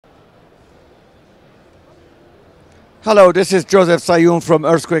Hello, this is Joseph Sayoun from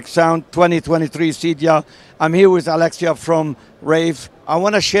Earthquake Sound 2023 CEDIA. I'm here with Alexia from rAVe. I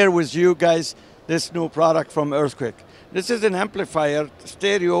want to share with you guys this new product from Earthquake. This is an amplifier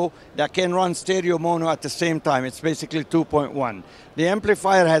stereo that can run stereo mono at the same time. It's basically 2.1. The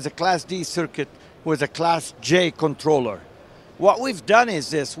amplifier has a Class D circuit with a Class J controller. What we've done is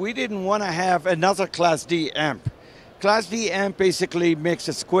this: we didn't want to have another Class D amp. Class D amp basically makes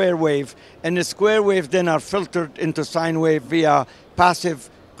a square wave, and the square wave then are filtered into sine wave via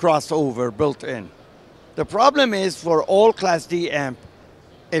passive crossover built in. The problem is for all Class D amp,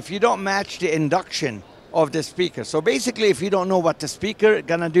 if you don't match the induction of the speaker. So basically, if you don't know what the speaker is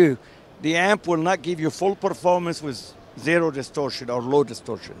gonna do, the amp will not give you full performance with zero distortion or low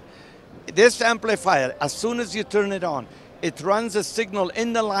distortion. This amplifier, as soon as you turn it on, it runs a signal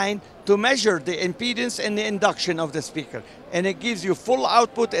in the line to measure the impedance and the induction of the speaker. And it gives you full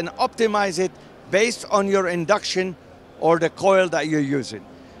output and optimize it based on your induction or the coil that you're using.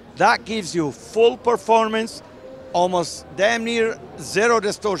 That gives you full performance, almost damn near zero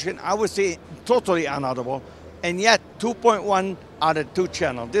distortion. I would say totally inaudible, and yet 2.1 out of 2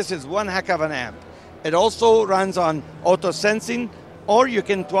 channel. This is one heck of an amp. It also runs on auto sensing, or you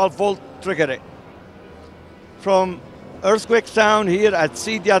can 12 volt trigger it. From Earthquake Sound here at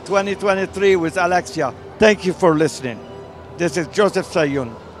CEDIA 2023 with Alexia. Thank you for listening. This is Joseph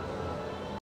Sayoun.